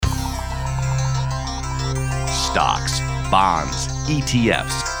Stocks, bonds,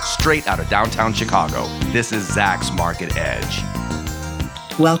 ETFs, straight out of downtown Chicago. This is Zach's Market Edge.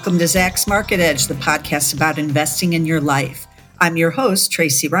 Welcome to Zach's Market Edge, the podcast about investing in your life. I'm your host,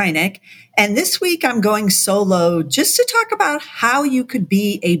 Tracy Reineck, and this week I'm going solo just to talk about how you could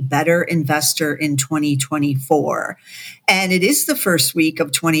be a better investor in 2024. And it is the first week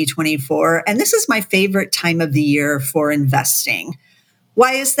of 2024, and this is my favorite time of the year for investing.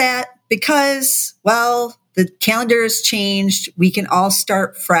 Why is that? Because, well, the calendar has changed. We can all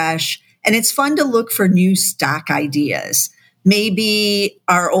start fresh, and it's fun to look for new stock ideas. Maybe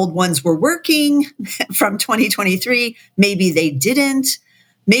our old ones were working from 2023. Maybe they didn't.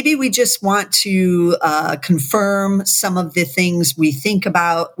 Maybe we just want to confirm some of the things we think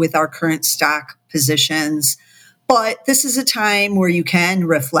about with our current stock positions. But this is a time where you can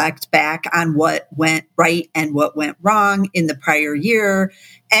reflect back on what went right and what went wrong in the prior year.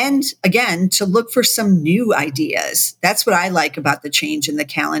 And again, to look for some new ideas. That's what I like about the change in the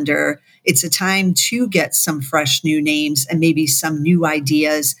calendar. It's a time to get some fresh new names and maybe some new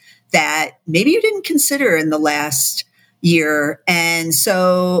ideas that maybe you didn't consider in the last year. And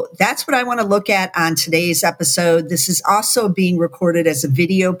so that's what I want to look at on today's episode. This is also being recorded as a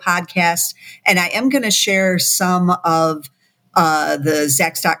video podcast, and I am going to share some of the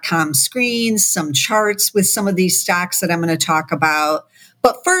Zacks.com screens, some charts with some of these stocks that I'm going to talk about.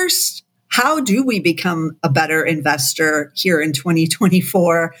 But first, how do we become a better investor here in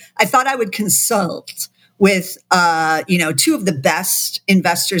 2024? I thought I would consult with, two of the best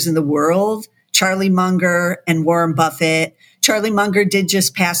investors in the world, Charlie Munger and Warren Buffett. Charlie Munger did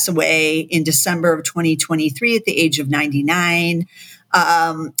just pass away in December of 2023 at the age of 99.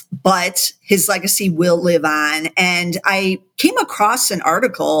 But his legacy will live on. And I came across an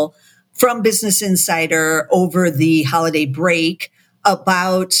article from Business Insider over the holiday break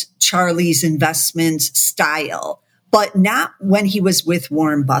about Charlie's investment style, but not when he was with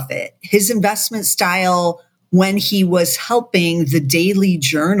Warren Buffett. His investment style when he was helping the Daily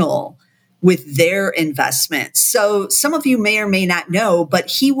Journal with their investments. So some of you may or may not know, but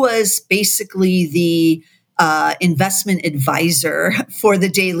he was basically the investment advisor for the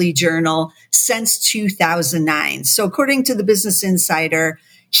Daily Journal since 2009. So according to the Business Insider,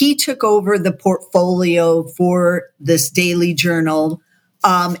 he took over the portfolio for this Daily Journal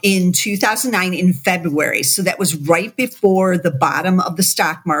in 2009 in February. So that was right before the bottom of the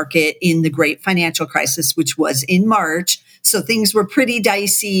stock market in the great financial crisis, which was in March. So things were pretty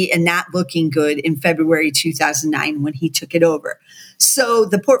dicey and not looking good in February 2009 when he took it over. So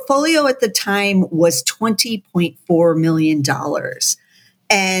the portfolio at the time was $20.4 million.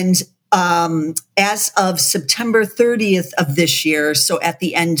 And as of September 30th of this year, so at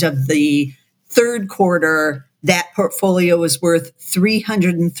the end of the third quarter, that portfolio was worth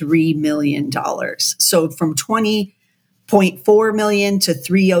 $303 million. So from $20.4 million to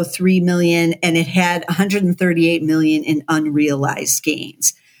 $303 million, and it had $138 million in unrealized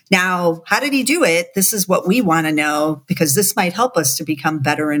gains. Now, how did he do it? This is what we want to know, because this might help us to become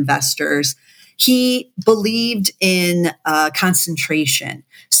better investors. He believed in concentration.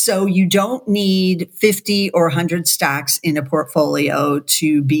 So you don't need 50 or 100 stocks in a portfolio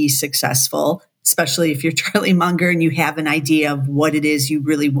to be successful, especially if you're Charlie Munger and you have an idea of what it is you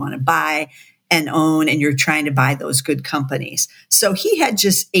really want to buy and own, and you're trying to buy those good companies. So he had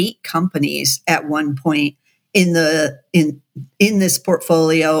just 8 companies at one point in this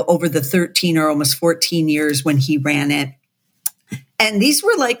portfolio over the 13 or almost 14 years when he ran it. And these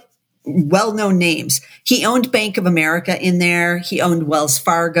were like well-known names. He owned Bank of America in there. He owned Wells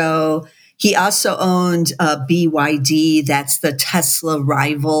Fargo. He also owned BYD. That's the Tesla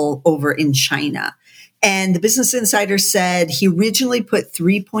rival over in China. And the Business Insider said he originally put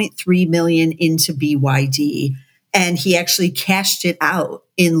 $3.3 million into BYD, and he actually cashed it out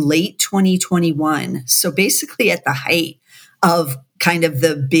in late 2021. So basically at the height of kind of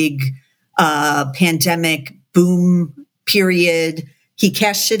the big pandemic boom period, he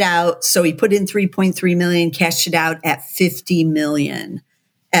cashed it out. So he put in $3.3 million, cashed it out at $50 million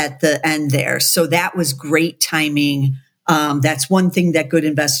at the end there. So that was great timing. That's one thing that good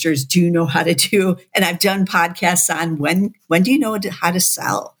investors do know how to do. And I've done podcasts on when do you know how to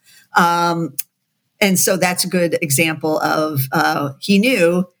sell? And so that's a good example of he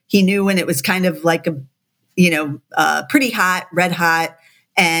knew when it was kind of like pretty hot, red hot,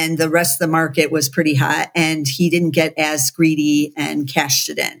 and the rest of the market was pretty hot, and he didn't get as greedy and cashed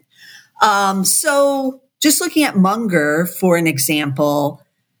it in. So just looking at Munger for an example,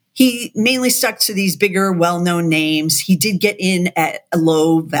 he mainly stuck to these bigger, well-known names. He did get in at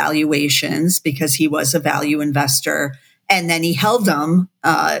low valuations because he was a value investor. And then he held them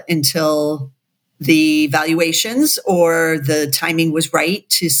until the valuations or the timing was right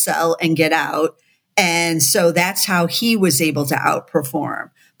to sell and get out. And so that's how he was able to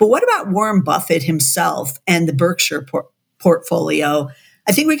outperform. But what about Warren Buffett himself and the Berkshire portfolio?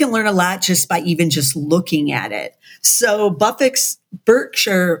 I think we can learn a lot just by even just looking at it. So Buffett's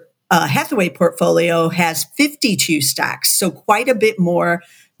Berkshire Hathaway portfolio has 52 stocks, so quite a bit more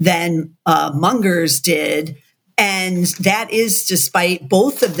than Munger's did. And that is despite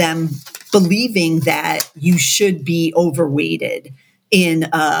both of them believing that you should be overweighted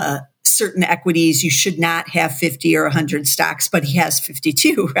in certain equities. You should not have 50 or 100 stocks, but he has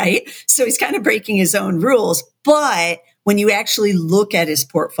 52, right? So he's kind of breaking his own rules. But when you actually look at his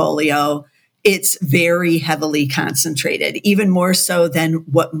portfolio, it's very heavily concentrated, even more so than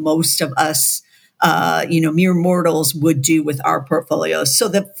what most of us, mere mortals would do with our portfolios. So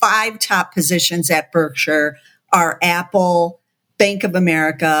the 5 top positions at Berkshire are Apple, Bank of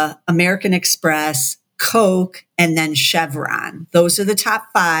America, American Express, Coke, and then Chevron. Those are the top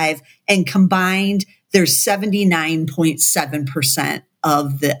 5. And combined, there's 79.7%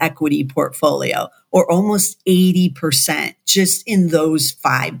 of the equity portfolio, or almost 80% just in those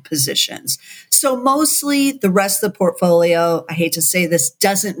 5 positions. So mostly the rest of the portfolio, I hate to say this,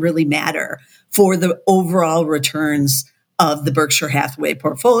 doesn't really matter for the overall returns of the Berkshire Hathaway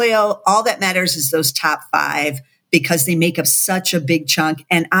portfolio. All that matters is those top 5 because they make up such a big chunk.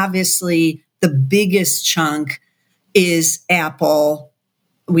 And obviously the biggest chunk is Apple.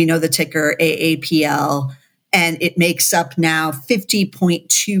 We know the ticker AAPL. And it makes up now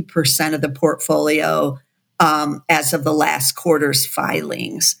 50.2% of the portfolio as of the last quarter's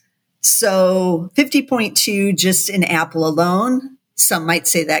filings. So 50.2 just in Apple alone. Some might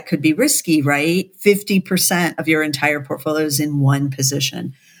say that could be risky, right? 50% of your entire portfolio is in one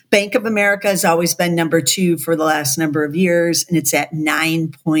position. Bank of America has always been number 2 for the last number of years, and it's at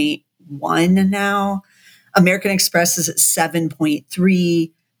 9.1 now. American Express is at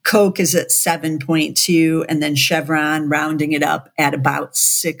 7.3. Coke is at 7.2, and then Chevron rounding it up at about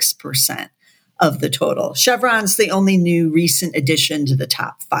 6% of the total. Chevron's the only new recent addition to the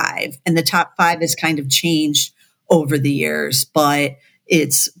top 5, and the top 5 has kind of changed over the years, but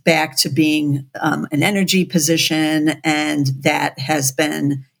it's back to being an energy position, and that has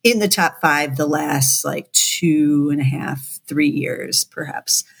been in the top 5 the last 2.5, 3 years,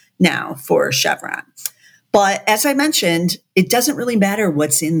 perhaps now for Chevron. But as I mentioned, it doesn't really matter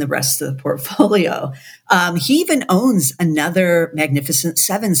what's in the rest of the portfolio. He even owns another Magnificent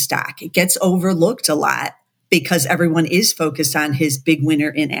 7 stock. It gets overlooked a lot because everyone is focused on his big winner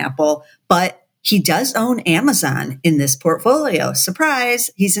in Apple, but he does own Amazon in this portfolio.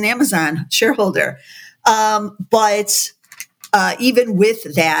 Surprise, he's an Amazon shareholder. But even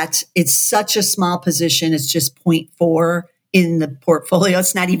with that, it's such a small position. It's just 0.4 in the portfolio.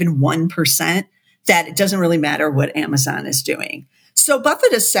 It's not even 1%. That it doesn't really matter what Amazon is doing. So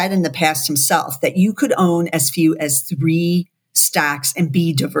Buffett has said in the past himself that you could own as few as 3 stocks and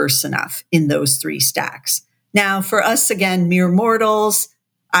be diverse enough in those 3 stocks. Now, for us, again, mere mortals,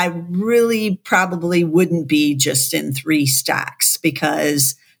 I really probably wouldn't be just in 3 stocks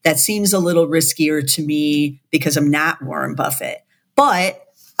because that seems a little riskier to me because I'm not Warren Buffett. But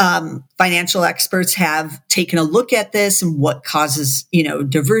financial experts have taken a look at this and what causes,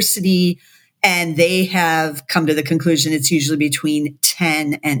 diversity. And they have come to the conclusion it's usually between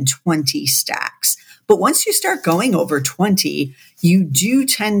 10 and 20 stocks. But once you start going over 20, you do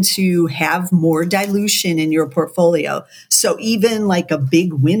tend to have more dilution in your portfolio. So even like a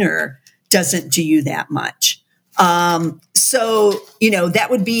big winner doesn't do you that much. That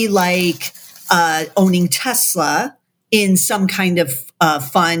would be like owning Tesla in some kind of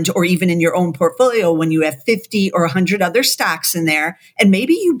fund or even in your own portfolio when you have 50 or 100 other stocks in there. And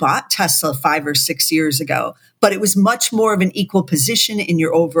maybe you bought Tesla 5 or 6 years ago, but it was much more of an equal position in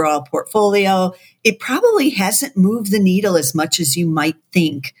your overall portfolio. It probably hasn't moved the needle as much as you might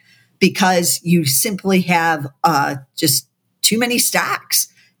think because you simply have just too many stocks.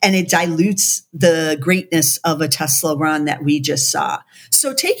 And it dilutes the greatness of a Tesla run that we just saw.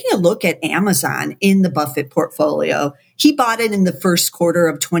 So taking a look at Amazon in the Buffett portfolio, he bought it in the first quarter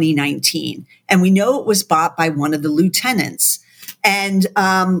of 2019. And we know it was bought by one of the lieutenants. And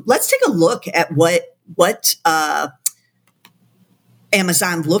let's take a look at what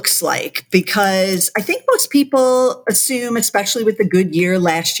Amazon looks like, because I think most people assume, especially with the good year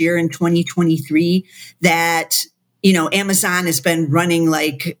last year in 2023, that Amazon has been running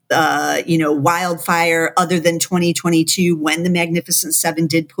like, wildfire other than 2022 when the Magnificent 7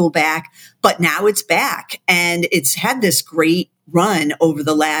 did pull back. But now it's back and it's had this great run over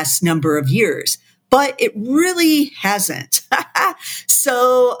the last number of years. but it really hasn't.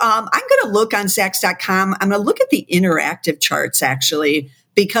 So I'm going to look on Zacks.com. I'm going to look at the interactive charts, actually,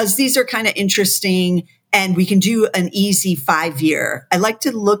 because these are kind of interesting. And we can do an easy 5-year. I like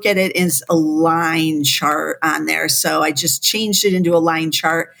to look at it as a line chart on there. So I just changed it into a line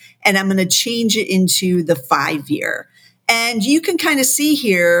chart, and I'm going to change it into the 5-year. And you can kind of see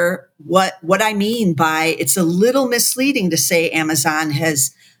here what I mean by it's a little misleading to say Amazon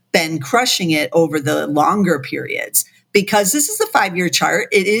has been crushing it over the longer periods, because this is the 5-year chart.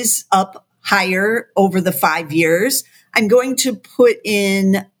 It is up higher over the 5 years. I'm going to put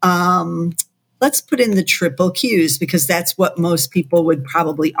in, let's put in the triple Qs, because that's what most people would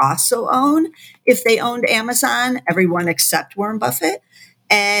probably also own if they owned Amazon, everyone except Warren Buffett.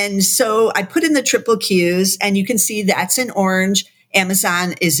 And so I put in the triple Qs, and you can see that's in orange.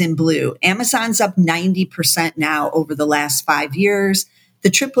 Amazon is in blue. Amazon's up 90% now over the last 5 years. The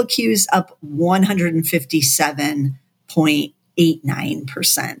triple Q's up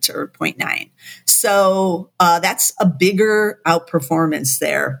 157.89% or 0.9. So that's a bigger outperformance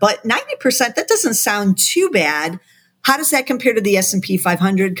there. But 90%, that doesn't sound too bad. How does that compare to the S&P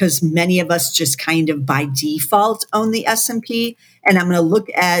 500? Because many of us just kind of by default own the S&P. And I'm going to look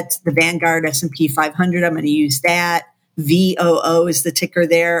at the Vanguard S&P 500. I'm going to use that. VOO is the ticker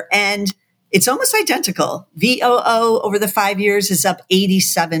there. And it's almost identical. VOO over the 5 years is up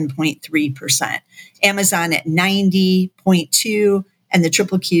 87.3%. Amazon at 90.2, and the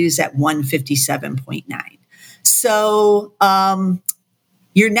triple Q's at 157.9. So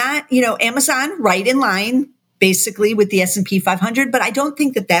you're not, Amazon right in line basically with the S&P 500, but I don't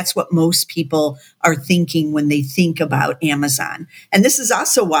think that that's what most people are thinking when they think about Amazon. And this is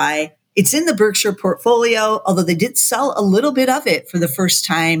also why it's in the Berkshire portfolio, although they did sell a little bit of it for the first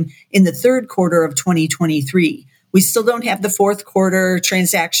time in the third quarter of 2023. We still don't have the fourth quarter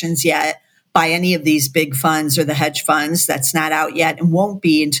transactions yet by any of these big funds or the hedge funds. That's not out yet and won't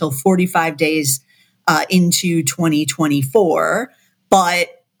be until 45 days into 2024. But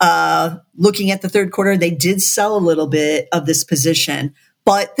looking at the third quarter, they did sell a little bit of this position.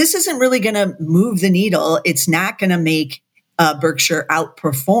 But this isn't really going to move the needle. It's not going to make Berkshire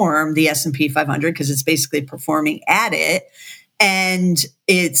outperform the S&P 500 because it's basically performing at it. And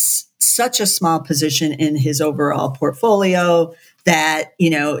it's such a small position in his overall portfolio that,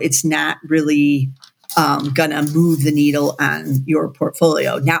 it's not really going to move the needle on your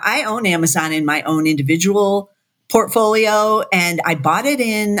portfolio. Now, I own Amazon in my own individual portfolio, and I bought it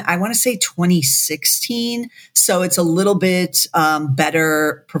in, I want to say 2016. So it's a little bit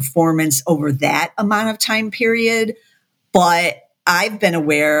better performance over that amount of time period. But I've been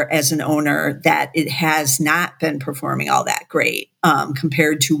aware as an owner that it has not been performing all that great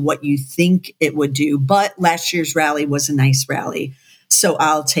compared to what you think it would do. But last year's rally was a nice rally, so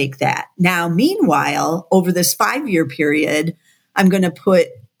I'll take that. Now, meanwhile, over this 5-year period, I'm going to put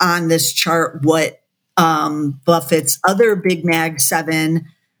on this chart what Buffett's other Big Mag 7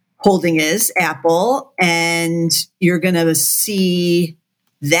 holding is, Apple, and you're going to see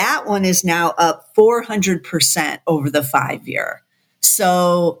that one is now up 400% over the 5-year.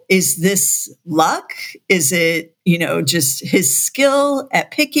 So is this luck? Is it, just his skill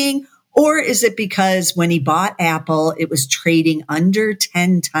at picking? Or is it because when he bought Apple, it was trading under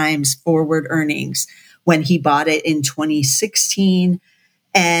 10 times forward earnings when he bought it in 2016?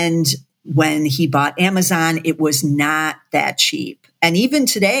 And when he bought Amazon, it was not that cheap. And even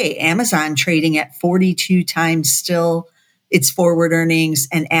today, Amazon trading at 42 times still its forward earnings,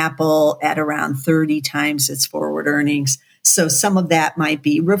 and Apple at around 30 times its forward earnings. So some of that might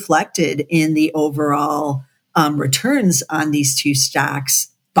be reflected in the overall returns on these two stocks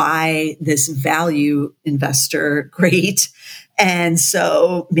by this value investor. Great. And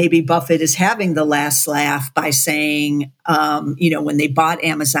so maybe Buffett is having the last laugh by saying, when they bought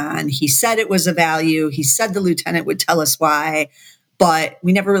Amazon, he said it was a value. He said the lieutenant would tell us why, but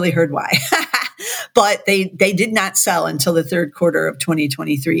we never really heard why. But they did not sell until the third quarter of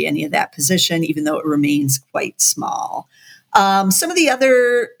 2023, any of that position, even though it remains quite small. Some of the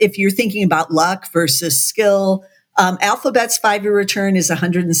other, if you're thinking about luck versus skill, Alphabet's 5-year return is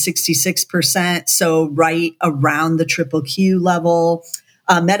 166%, so right around the triple Q level.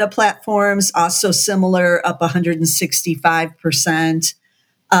 Meta Platforms, also similar, up 165%.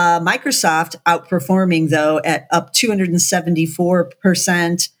 Microsoft outperforming, though, at up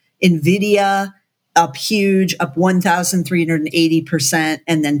 274%. NVDA up huge, up 1,380%.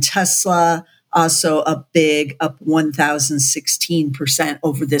 And then Tesla also up big, up 1,016%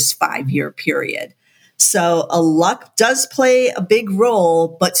 over this 5-year period. So luck does play a big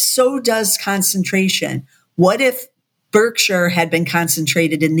role, but so does concentration. What if Berkshire had been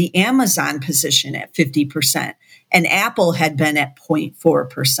concentrated in the Amazon position at 50%, and Apple had been at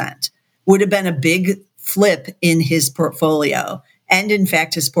 0.4%. Would have been a big flip in his portfolio. And in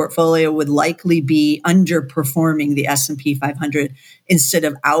fact, his portfolio would likely be underperforming the S&P 500 instead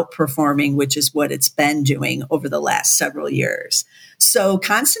of outperforming, which is what it's been doing over the last several years. So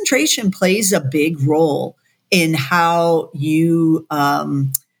concentration plays a big role in how you,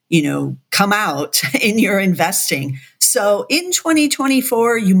 come out in your investing. So in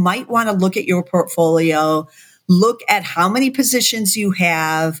 2024, you might want to look at your portfolio, look at how many positions you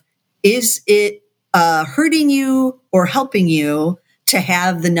have. Is it hurting you or helping you to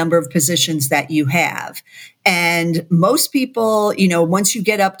have the number of positions that you have? And most people, once you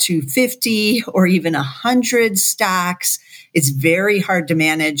get up to 50 or even 100 stocks, it's very hard to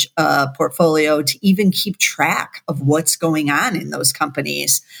manage a portfolio to even keep track of what's going on in those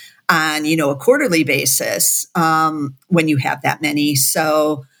companies on, a quarterly basis when you have that many.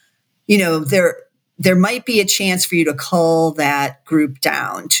 So, there might be a chance for you to cull that group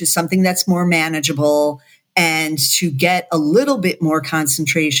down to something that's more manageable and to get a little bit more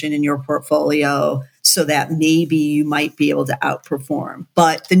concentration in your portfolio so that maybe you might be able to outperform.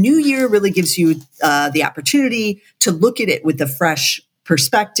 But the new year really gives you the opportunity to look at it with a fresh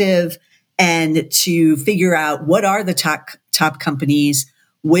perspective and to figure out what are the top companies,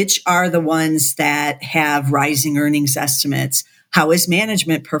 which are the ones that have rising earnings estimates, how is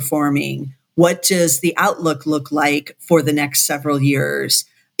management performing, what does the outlook look like for the next several years?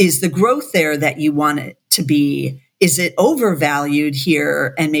 Is the growth there that you want it to be? Is it overvalued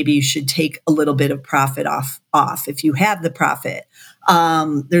here? And maybe you should take a little bit of profit off if you have the profit.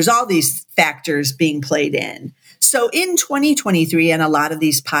 There's all these factors being played in. So in 2023, and a lot of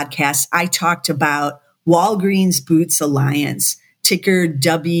these podcasts, I talked about Walgreens Boots Alliance, ticker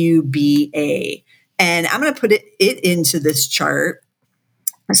WBA. And I'm going to put it into this chart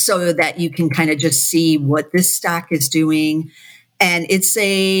so that you can kind of just see what this stock is doing. And it's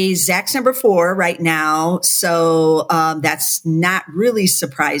a Zacks number 4 right now. So that's not really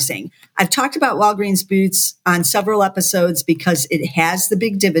surprising. I've talked about Walgreens Boots on several episodes because it has the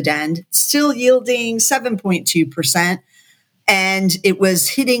big dividend, still yielding 7.2%. And it was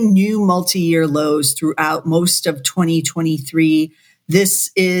hitting new multi-year lows throughout most of 2023.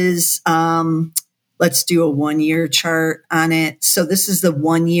 This is, let's do a 1-year chart on it. So this is the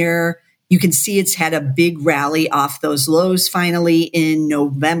 1 year. You can see it's had a big rally off those lows finally in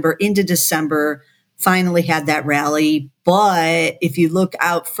November into December, finally had that rally. But if you look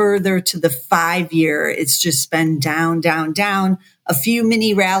out further to the 5-year, it's just been down, down, down. A few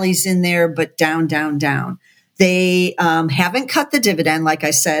mini rallies in there, but down, down, down. They haven't cut the dividend. Like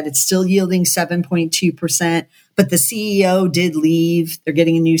I said, it's still yielding 7.2%, but the CEO did leave. They're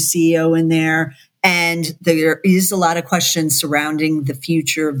getting a new CEO in there. And there is a lot of questions surrounding the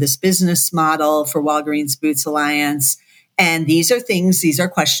future of this business model for Walgreens Boots Alliance. And these are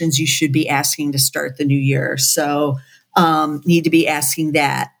questions you should be asking to start the new year. So need to be asking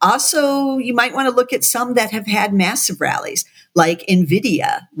that. Also, you might want to look at some that have had massive rallies, like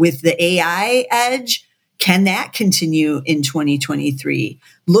NVIDIA with the AI edge. Can that continue in 2023?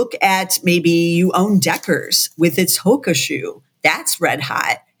 Look at maybe you own Deckers with its Hoka shoe. That's red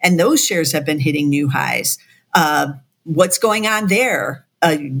hot. And those shares have been hitting new highs. What's going on there?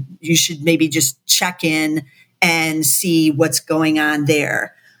 You should maybe just check in and see what's going on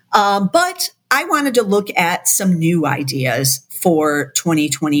there. But I wanted to look at some new ideas for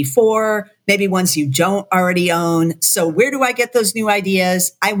 2024, maybe ones you don't already own. So where do I get those new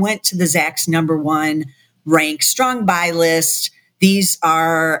ideas? I went to the Zacks number 1 rank strong buy list. These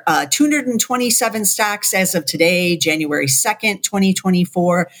are 227 stocks as of today, January 2nd,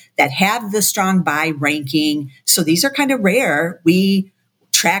 2024, that have the strong buy ranking. So these are kind of rare. We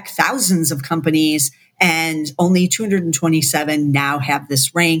track thousands of companies and only 227 now have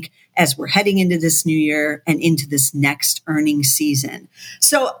this rank as we're heading into this new year and into this next earnings season.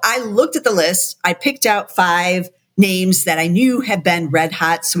 So I looked at the list. I picked out 5 names that I knew had been red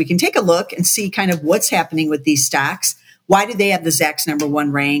hot. So we can take a look and see kind of what's happening with these stocks. Why do they have the Zacks number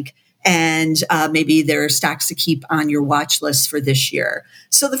 1 rank? And maybe there are stocks to keep on your watch list for this year.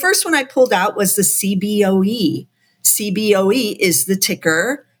 So the first one I pulled out was the CBOE. CBOE is the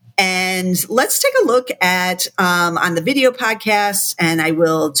ticker. And let's take a look at on the video podcast, and I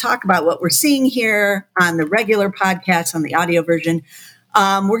will talk about what we're seeing here on the regular podcast, on the audio version.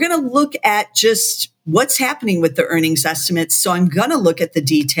 We're going to look at just what's happening with the earnings estimates. So I'm going to look at the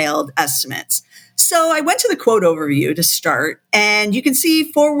detailed estimates. So I went to the quote overview to start, and you can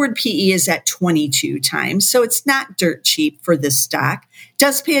see forward PE is at 22 times. So it's not dirt cheap for this stock. It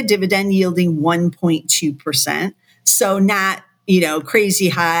does pay a dividend yielding 1.2%. So not, crazy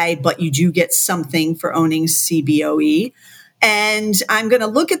high, but you do get something for owning CBOE. And I'm going to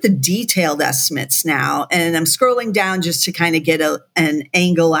look at the detailed estimates now. And I'm scrolling down just to kind of get an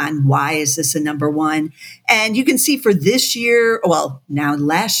angle on why is this a number one. And you can see for this year, now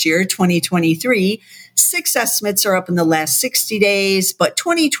last year, 2023, 6 estimates are up in the last 60 days. But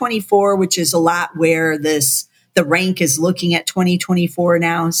 2024, which is a lot where the rank is looking at 2024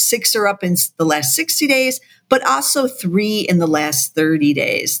 now, 6 are up in the last 60 days, but also 3 in the last 30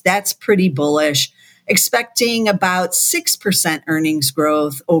 days. That's pretty bullish. Expecting about 6% earnings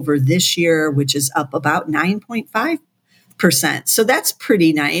growth over this year, which is up about 9.5%. So that's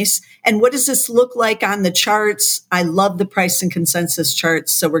pretty nice. And what does this look like on the charts? I love the price and consensus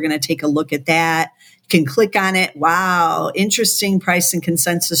charts. So we're going to take a look at that. You can click on it. Wow, interesting price and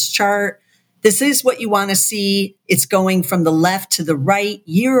consensus chart. This is what you want to see. It's going from the left to the right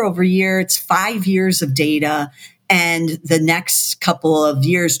year over year. It's 5 years of data. And the next couple of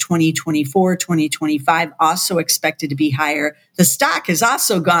years, 2024, 2025, also expected to be higher. The stock has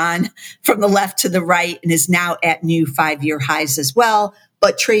also gone from the left to the right and is now at new 5-year highs as well,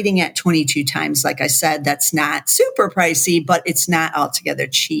 but trading at 22 times. Like I said, that's not super pricey, but it's not altogether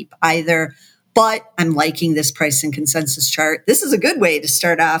cheap either. But I'm liking this price and consensus chart. This is a good way to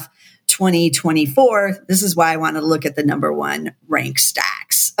start off 2024. This is why I want to look at the number one ranked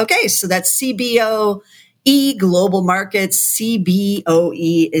stocks. Okay, so that's CBOE Global Markets.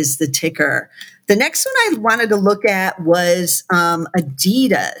 CBOE is the ticker. The next one I wanted to look at was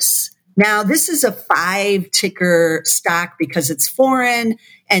Adidas. Now, this is a 5 ticker stock because it's foreign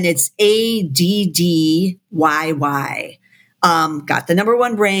and it's ADDYY. Got the number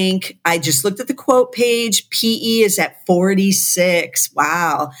one rank. I just looked at the quote page. PE is at 46.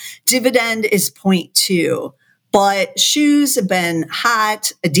 Wow. Dividend is 0.2. But shoes have been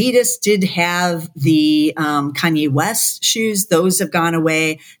hot. Adidas did have the Kanye West shoes. Those have gone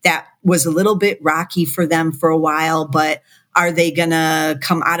away. That was a little bit rocky for them for a while, but are they going to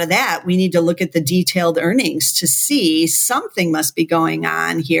come out of that? We need to look at the detailed earnings to see something must be going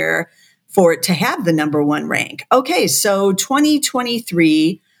on here for it to have the number one rank. Okay, so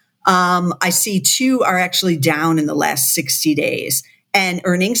 2023, I see 2 are actually down in the last 60 days. And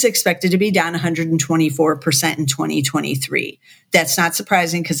earnings expected to be down 124% in 2023. That's not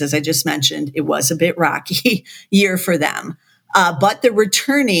surprising because, as I just mentioned, it was a bit rocky year for them. But they're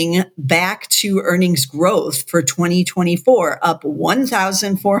returning back to earnings growth for 2024, up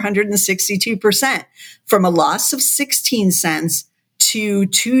 1,462% from a loss of 16 cents to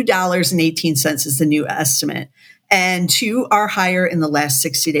 $2.18 is the new estimate. And 2 are higher in the last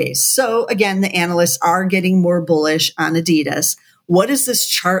 60 days. So again, the analysts are getting more bullish on Adidas. What does this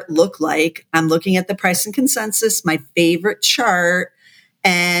chart look like? I'm looking at the price and consensus, my favorite chart.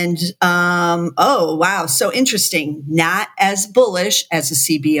 And, oh, wow. So interesting. Not as bullish as a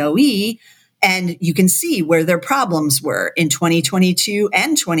CBOE. And you can see where their problems were in 2022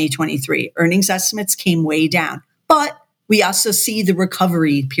 and 2023. Earnings estimates came way down. But we also see the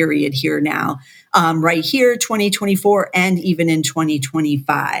recovery period here now, right here, 2024, and even in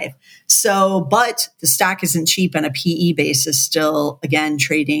 2025. So, but the stock isn't cheap on a PE basis still, again,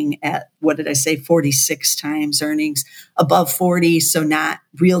 trading at, 46 times earnings, above 40. So not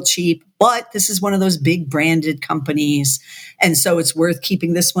real cheap, but this is one of those big branded companies. And so it's worth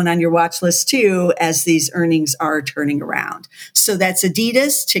keeping this one on your watch list too, as these earnings are turning around. So that's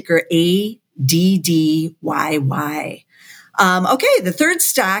Adidas, ticker ADDYY. Okay, the third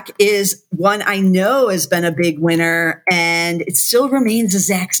stock is one I know has been a big winner, and it still remains a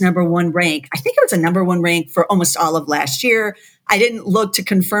Zacks number one rank. I think it was a number one rank for almost all of last year. I didn't look to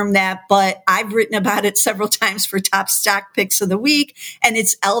confirm that, but I've written about it several times for top stock picks of the week, and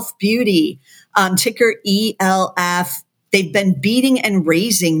it's Elf Beauty, ticker ELF. They've been beating and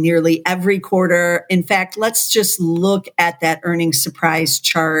raising nearly every quarter. In fact, let's just look at that earnings surprise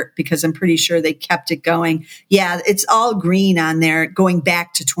chart because I'm pretty sure they kept it going. Yeah, it's all green on there going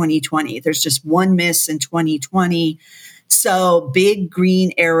back to 2020. There's just one miss in 2020. So big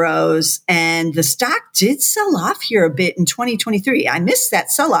green arrows, and the stock did sell off here a bit in 2023. I missed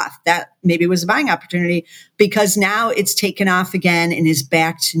that sell off. That maybe was a buying opportunity because now it's taken off again and is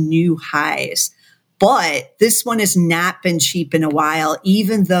back to new highs. But this one has not been cheap in a while,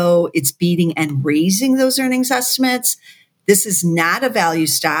 even though it's beating and raising those earnings estimates. This is not a value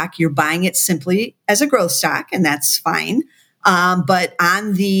stock. You're buying it simply as a growth stock, and that's fine. But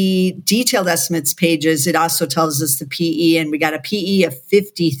on the detailed estimates pages, it also tells us the PE, and we got a PE of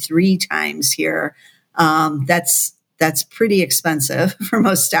 53 times here. That's pretty expensive for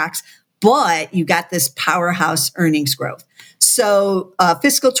most stocks. but you got this powerhouse earnings growth. So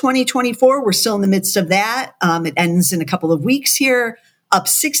fiscal 2024, we're still in the midst of that. It ends in a couple of weeks here, up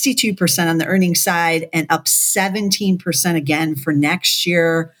 62% on the earnings side and up 17% again for next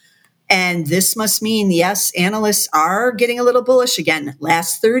year. And this must mean, yes, analysts are getting a little bullish again.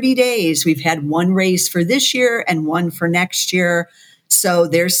 Last 30 days, we've had one raise for this year and one for next year. So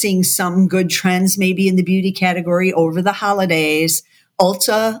they're seeing some good trends maybe in the beauty category over the holidays.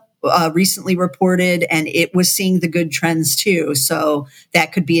 Ulta recently reported, and it was seeing the good trends too. So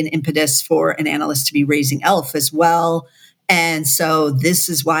that could be an impetus for an analyst to be raising e.l.f. as well. And so this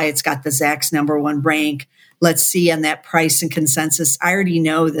is why it's got the Zacks number one rank. Let's see on that price and consensus. I already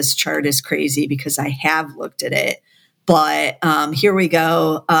know this chart is crazy because I have looked at it. But here we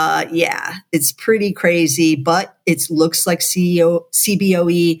go. Yeah, it's pretty crazy, but it looks like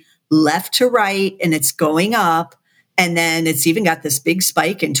CBOE left to right, and it's going up. And then it's even got this big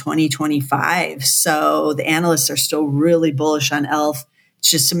spike in 2025. So the analysts are still really bullish on e.l.f.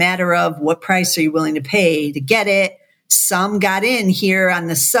 It's just a matter of what price are you willing to pay to get it. Some got in here on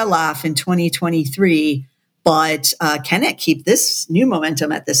the sell-off in 2023, but can it keep this new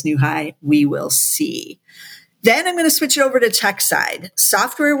momentum at this new high? We will see. Then I'm going to switch it over to tech side.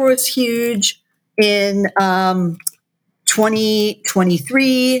 Software was huge in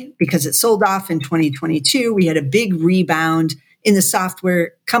 2023 because it sold off in 2022. We had a big rebound in the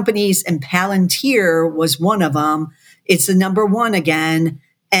software companies, and Palantir was one of them. It's the number one again.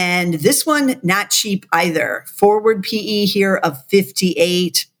 And this one, not cheap either. Forward PE here of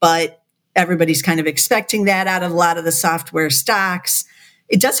 58, but everybody's kind of expecting that out of a lot of the software stocks.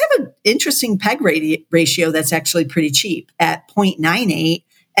 It does have an interesting PEG ratio that's actually pretty cheap at 0.98,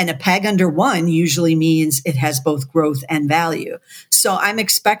 and a PEG under 1 usually means it has both growth and value. So I'm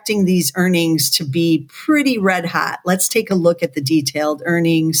expecting these earnings to be pretty red hot. Let's take a look at the detailed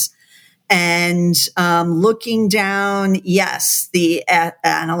earnings. And looking down, yes, the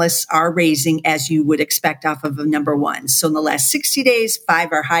analysts are raising as you would expect off of a number one. So in the last 60 days,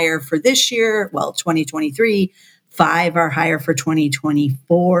 5 are higher for this year. Well, 2023, 5 are higher for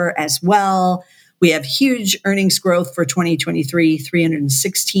 2024 as well. We have huge earnings growth for 2023,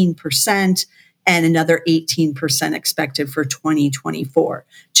 316%. And another 18% expected for 2024.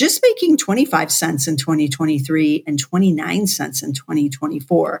 Just making 25 cents in 2023 and 29 cents in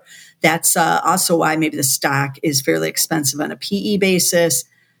 2024. That's also why maybe the stock is fairly expensive on a PE basis.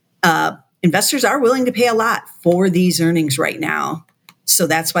 Investors are willing to pay a lot for these earnings right now. So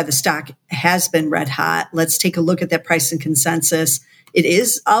that's why the stock has been red hot. Let's take a look at that price and consensus. It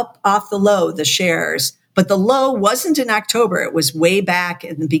is up off the low, the shares, but the low wasn't in October. It was way back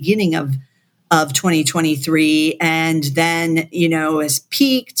in the beginning of 2023. And then, has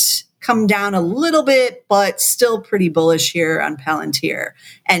peaked, come down a little bit, but still pretty bullish here on Palantir.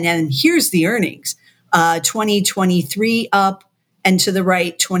 And then here's the earnings. 2023 up and to the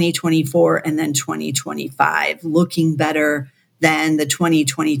right, 2024, and then 2025 looking better than the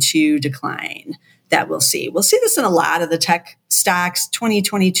 2022 decline that we'll see. We'll see this in a lot of the tech stocks.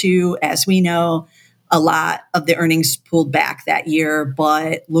 2022, as we know, a lot of the earnings pulled back that year,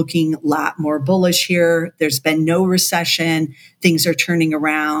 but looking a lot more bullish here. There's been no recession. Things are turning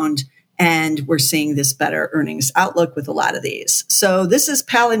around, and we're seeing this better earnings outlook with a lot of these. So this is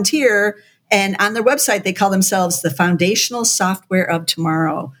Palantir, and on their website, they call themselves the foundational software of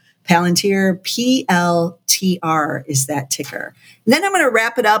tomorrow. Palantir, PLTR is that ticker. And then I'm going to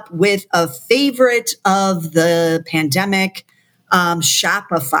wrap it up with a favorite of the pandemic,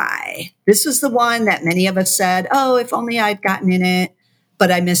 Shopify. This was the one that many of us said, oh, if only I'd gotten in it,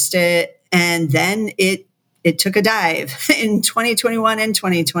 but I missed it. And then it took a dive in 2021 and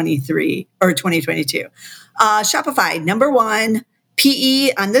 2023 or 2022. Shopify, number one,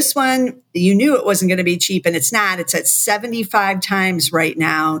 PE on this one, you knew it wasn't going to be cheap, and it's not. It's at 75 times right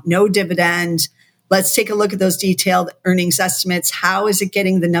now, no dividend. Let's take a look at those detailed earnings estimates. How is it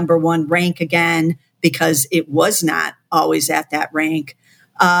getting the number one rank again? Because it was not always at that rank.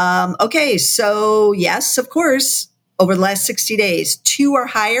 Okay, so yes, of course, over the last 60 days, 2 are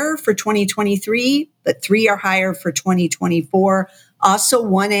higher for 2023, but 3 are higher for 2024. Also,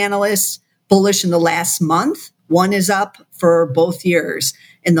 one analyst bullish in the last month. 1 is up for both years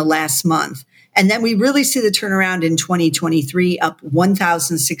in the last month. And then we really see the turnaround in 2023, up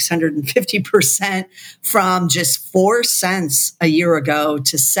 1,650% from just 4 cents a year ago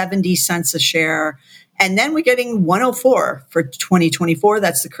to 70 cents a share. And then we're getting 104 for 2024.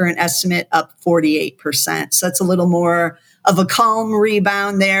 That's the current estimate, up 48%. So that's a little more of a calm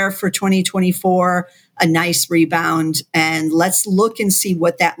rebound there for 2024, a nice rebound. And let's look and see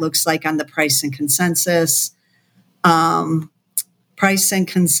what that looks like on the price and consensus. price and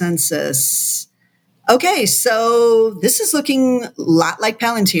consensus. Okay, so this is looking a lot like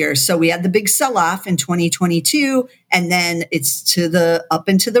Palantir. So we had the big sell-off in 2022, and then it's to the up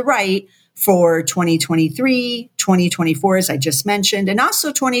and to the right for 2023, 2024, as I just mentioned, and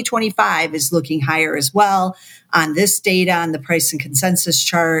also 2025 is looking higher as well. On this data, on the price and consensus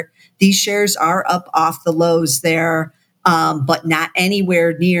chart, these shares are up off the lows there, but not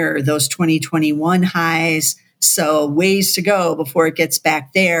anywhere near those 2021 highs. So ways to go before it gets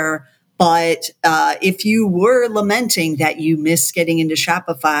back there. But if you were lamenting that you missed getting into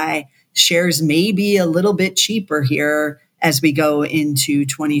Shopify, shares may be a little bit cheaper here as we go into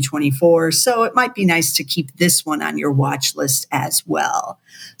 2024. So it might be nice to keep this one on your watch list as well.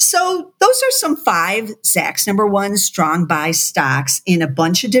 So those are some 5 Zacks number 1 strong buy stocks in a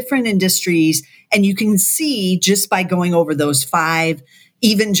bunch of different industries. And you can see just by going over those 5,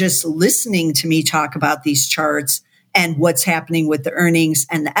 even just listening to me talk about these charts and what's happening with the earnings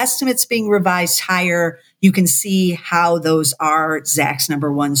and the estimates being revised higher, you can see how those are Zacks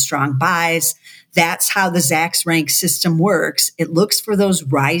number 1 strong buys. That's how the Zacks rank system works. It looks for those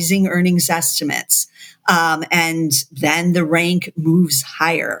rising earnings estimates. And then the rank moves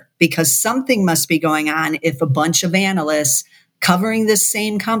higher because something must be going on if a bunch of analysts covering this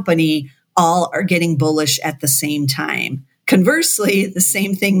same company all are getting bullish at the same time. Conversely, the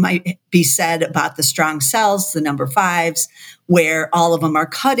same thing might be said about the strong sells, the number 5s, where all of them are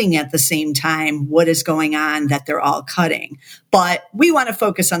cutting at the same time. What is going on that they're all cutting? But we want to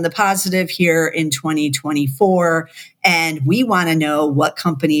focus on the positive here in 2024, and we want to know what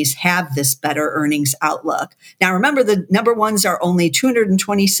companies have this better earnings outlook. Now, remember, the number 1s are only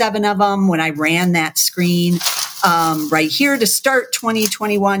 227 of them. When I ran that screen right here to start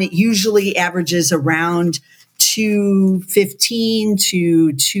 2021, it usually averages around 215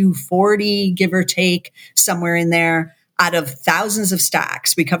 to 240, give or take, somewhere in there. Out of thousands of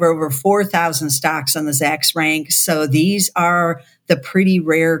stocks, we cover over 4,000 stocks on the Zacks rank. So these are the pretty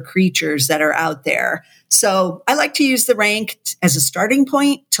rare creatures that are out there. So I like to use the rank as a starting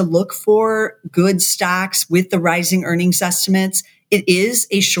point to look for good stocks with the rising earnings estimates. It is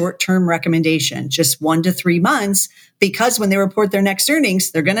a short-term recommendation, just 1 to 3 months, because when they report their next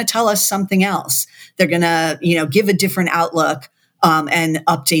earnings, they're going to tell us something else. They're going to, give a different outlook and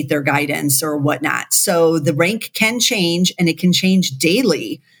update their guidance or whatnot. So the rank can change, and it can change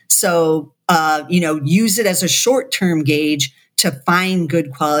daily. So, use it as a short-term gauge to find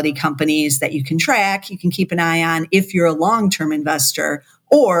good quality companies that you can track, you can keep an eye on if you're a long-term investor.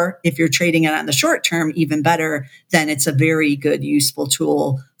 Or if you're trading it on the short term, even better, then it's a very good, useful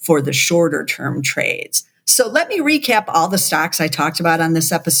tool for the shorter term trades. So let me recap all the stocks I talked about on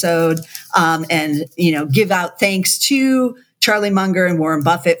this episode, and give out thanks to Charlie Munger and Warren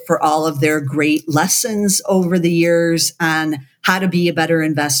Buffett for all of their great lessons over the years on how to be a better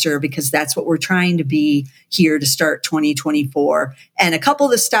investor, because that's what we're trying to be here to start 2024. And a couple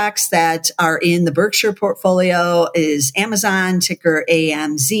of the stocks that are in the Berkshire portfolio is Amazon, ticker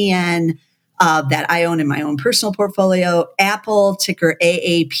AMZN, that I own in my own personal portfolio. Apple, ticker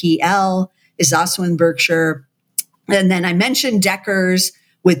AAPL, is also in Berkshire. And then I mentioned Deckers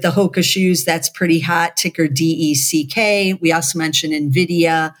with the Hoka shoes. That's pretty hot, ticker DECK. We also mentioned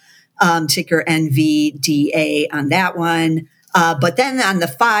NVIDIA, ticker NVDA on that one. But then on the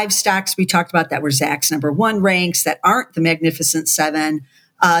 5 stocks we talked about that were Zacks number 1 ranks that aren't the Magnificent 7,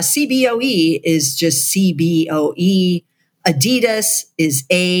 CBOE is just CBOE. Adidas is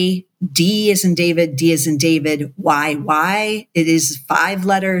A, D as in David, D as in David, YY. It is 5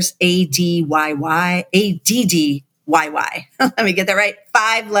 letters, ADDYY, ADDYY. Let me get that right.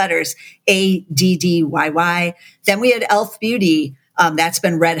 5 letters, ADDYY. Then we had Elf Beauty. That's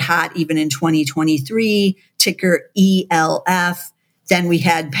been red hot even in 2023, ticker ELF. Then we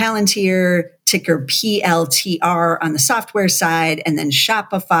had Palantir, ticker PLTR on the software side, and then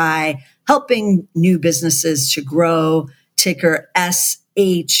Shopify, helping new businesses to grow, ticker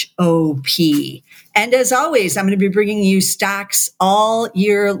SHOP. And as always, I'm going to be bringing you stocks all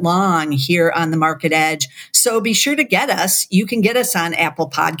year long here on the Market Edge. So be sure to get us. You can get us on Apple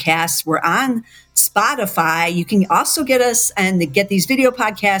Podcasts. We're on Spotify. You can also get us and get these video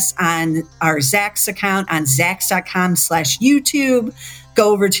podcasts on our Zacks account on zacks.com/YouTube.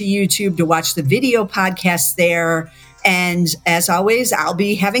 Go over to YouTube to watch the video podcast there. And as always, I'll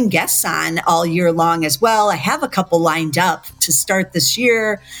be having guests on all year long as well. I have a couple lined up to start this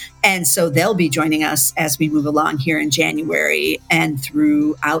year. And so they'll be joining us as we move along here in January and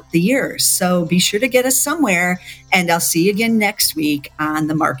throughout the year. So be sure to get us somewhere. And I'll see you again next week on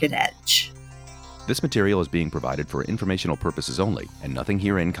the Market Edge. This material is being provided for informational purposes only, and nothing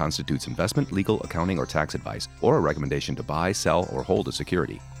herein constitutes investment, legal, accounting, or tax advice, or a recommendation to buy, sell, or hold a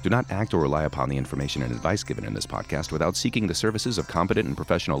security. Do not act or rely upon the information and advice given in this podcast without seeking the services of competent and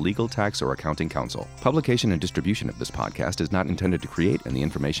professional legal, tax, or accounting counsel. Publication and distribution of this podcast is not intended to create, and the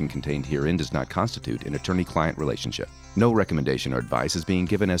information contained herein does not constitute an attorney-client relationship. No recommendation or advice is being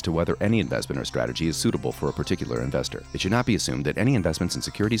given as to whether any investment or strategy is suitable for a particular investor. It should not be assumed that any investments in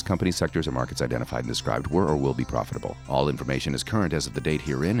securities, companies, sectors, or markets identified and described were or will be profitable. All information is current as of the date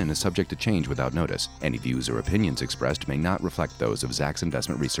herein and is subject to change without notice. Any views or opinions expressed may not reflect those of Zacks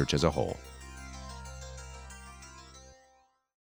Investment Research as a whole.